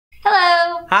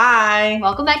Hi!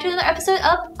 Welcome back to another episode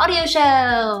of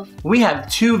AudioShelf. We have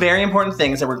two very important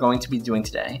things that we're going to be doing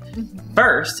today.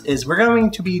 First is we're going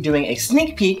to be doing a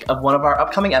sneak peek of one of our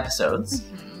upcoming episodes.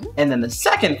 And then the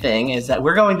second thing is that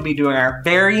we're going to be doing our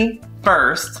very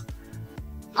first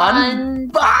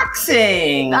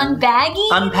unboxing!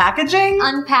 Unpackaging?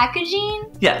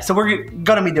 Unpackaging? Yeah, so we're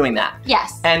going to be doing that.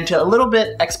 Yes. And to a little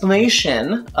bit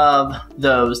explanation of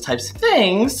those types of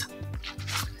things,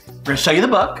 we're going to show you the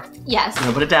book. Yes. We're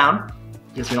going to put it down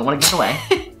because we don't want to give it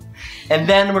away. And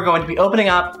then we're going to be opening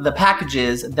up the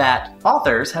packages that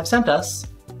authors have sent us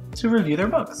to review their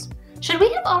books. Should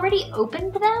we have already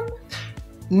opened them?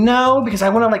 No, because I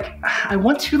want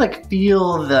to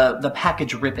feel the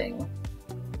package ripping.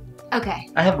 Okay.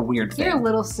 I have a weird thing. You're a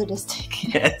little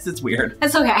sadistic. Yes, it's weird.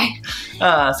 It's okay.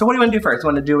 So what do you want to do first? You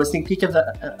want to do a sneak peek of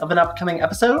an upcoming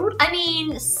episode? I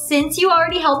mean, since you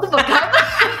already held the book up,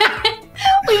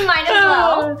 we might as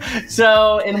well.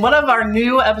 So in one of our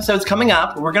new episodes coming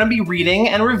up, we're going to be reading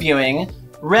and reviewing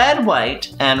Red,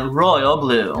 White, and Royal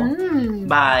Blue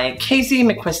by Casey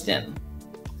McQuiston.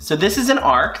 So this is an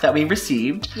ARC that we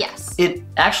received. Yes. It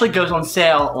actually goes on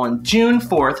sale on June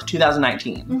 4th,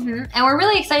 2019. And we're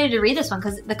really excited to read this one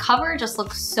because the cover just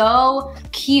looks so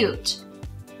cute.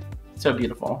 So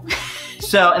beautiful.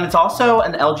 And it's also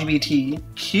an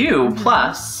LGBTQ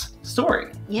plus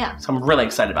story. Yeah. So I'm really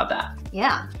excited about that.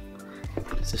 Yeah.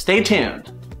 So stay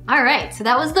tuned. All right, so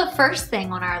that was the first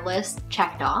thing on our list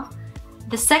checked off.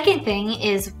 The second thing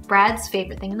is Brad's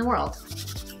favorite thing in the world.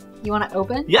 You want to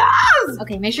open? Yes!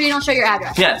 Okay, make sure you don't show your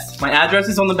address. Yes, my address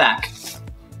is on the back.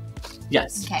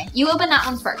 Yes. Okay, you open that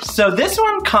one first. So this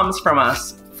one comes from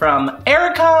us from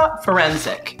Erica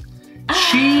Forensic.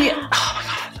 She, oh my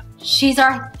God. She's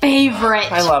our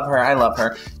favorite. I love her, I love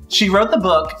her. She wrote the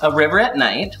book, A River at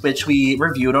Night, which we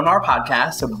reviewed on our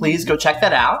podcast, so please go check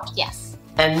that out. Yes.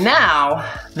 And now,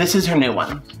 this is her new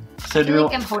one. So I feel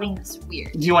like I'm holding this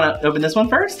weird. Do you want to open this one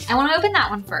first? I want to open that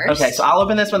one first. Okay, so I'll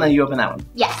open this one, then you open that one.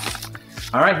 Yes.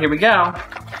 All right, here we go.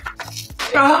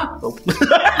 Oh.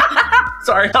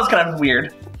 Sorry, that was kind of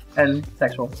weird and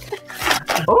sexual.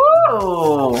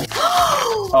 Ooh.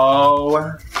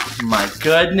 Oh my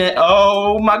goodness.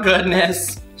 Oh my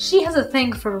goodness. She has a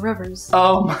thing for rivers.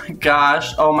 Oh my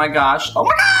gosh. Oh my gosh. Oh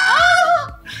my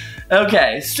god.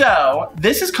 Okay, so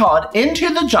this is called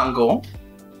Into the Jungle.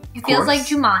 It feels like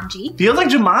Jumanji. Feels like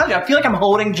Jumanji. I feel like I'm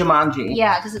holding Jumanji.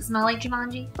 Yeah, does it smell like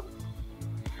Jumanji?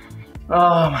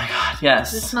 Oh my god,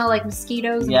 yes. Does it smell like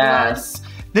mosquitoes and yes.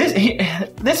 blood?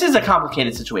 This is a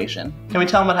complicated situation. Can we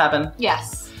tell them what happened?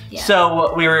 Yes. Yes.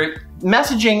 So we were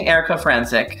messaging Erica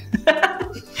Forensic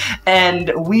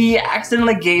and we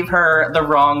accidentally gave her the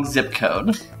wrong zip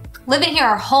code. Living here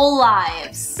our whole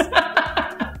lives.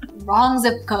 Wrong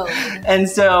zip code. And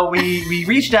so we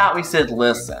reached out, we said,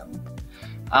 listen,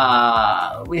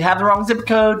 we have the wrong zip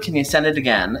code, can you send it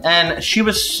again? And she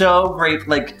was so great,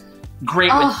 with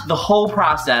the whole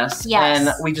process. Yes.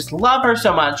 And we just love her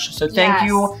so much. So thank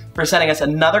you for sending us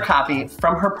another copy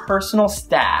from her personal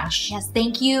stash. Yes,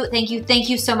 thank you, thank you, thank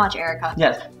you so much, Erica.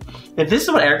 Yes. If this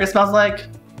is what Erica smells like,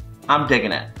 I'm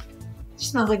digging it. She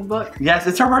smells like a book. Yes,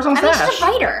 it's her personal I mean, stash. she's a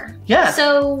writer. Yeah.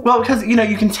 So. Well, because, you know,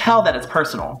 you can tell that it's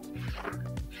personal.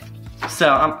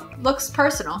 So, Looks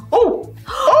personal. Oh!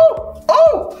 Oh!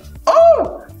 Oh!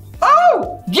 Oh!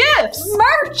 Oh! Gifts!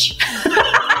 Merch!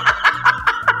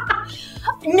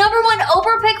 Number one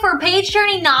Oprah pick for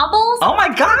page-turning novels? Oh my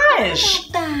gosh!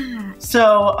 Look at that.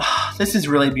 So, this is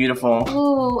really beautiful.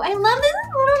 Ooh, I love this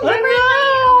little I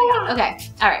Oh my god. Okay,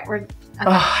 alright, we're... Okay.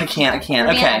 Oh, I can't. We're being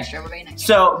Okay. extra, we're being extra.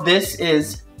 So, this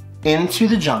is Into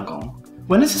the Jungle.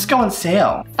 When does this go on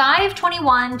sale?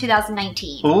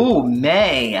 5/21/2019. Ooh,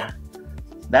 May.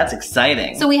 That's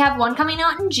exciting. So we have one coming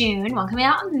out in June, one coming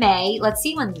out in May. Let's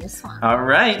see when this one. All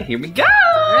right, here we go.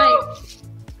 All right.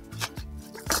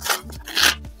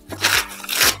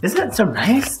 Isn't that so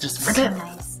nice? Just rip So it.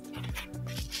 nice.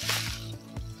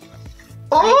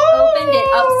 Oh! I opened it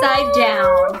upside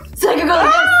down. So I could go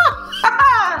like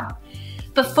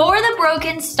this. Before the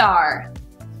Broken Star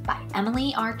by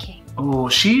Emily R. King. Oh,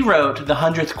 she wrote The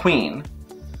 100th Queen.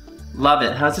 Love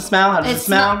it. How does it smell? How does it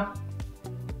smell?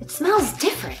 It smells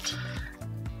different.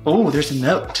 Oh, there's a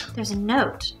note. There's a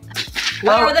note.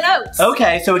 What are the notes?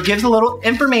 Okay, so it gives a little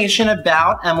information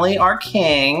about Emily R.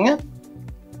 King.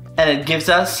 And it gives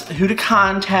us who to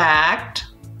contact.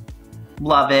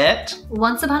 Love it.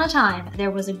 Once upon a time,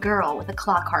 there was a girl with a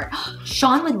clock heart.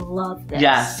 Sean would love this.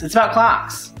 Yes, it's about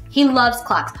clocks. He loves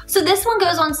clocks. So this one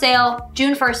goes on sale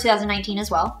June 1st, 2019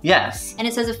 as well. Yes. And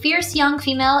it says a fierce young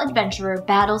female adventurer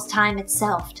battles time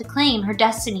itself to claim her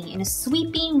destiny in a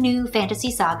sweeping new fantasy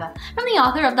saga from the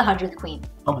author of The 100th Queen.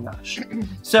 Oh my gosh.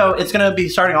 So it's going to be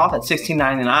starting off at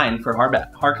 $16.99 for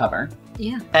hardcover.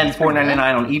 Yeah. And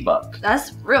 $4.99 on ebook.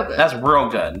 That's real good. That's real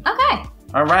good. Okay.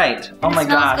 All right. Oh my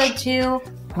gosh. It smells good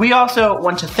too. We also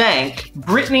want to thank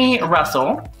Brittany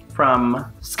Russell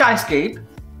from Skyscape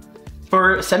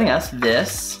for sending us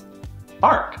this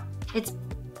art. It's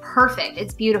perfect.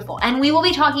 It's beautiful. And we will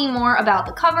be talking more about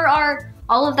the cover art,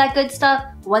 all of that good stuff,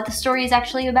 what the story is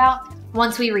actually about,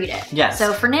 once we read it. Yes.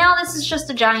 So for now, this is just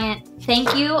a giant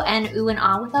thank you and ooh and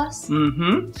ah with us.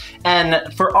 Mm-hmm. And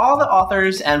for all the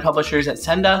authors and publishers that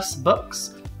send us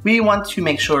books, we want to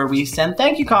make sure we send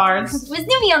thank you cards. With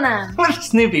Snoopy on them. With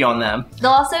Snoopy on them.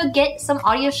 They'll also get some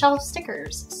AudioShelf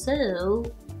stickers. So,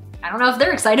 I don't know if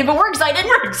they're excited, but we're excited.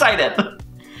 We're excited.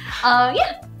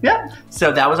 Yeah. Yeah.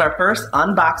 So that was our first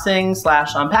unboxing /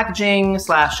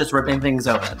 unpackaging / just ripping things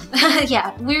open.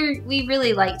 Yeah, we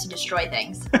really like to destroy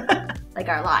things. Like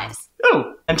our lives.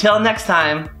 Ooh. Until next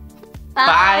time.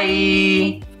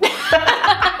 Bye.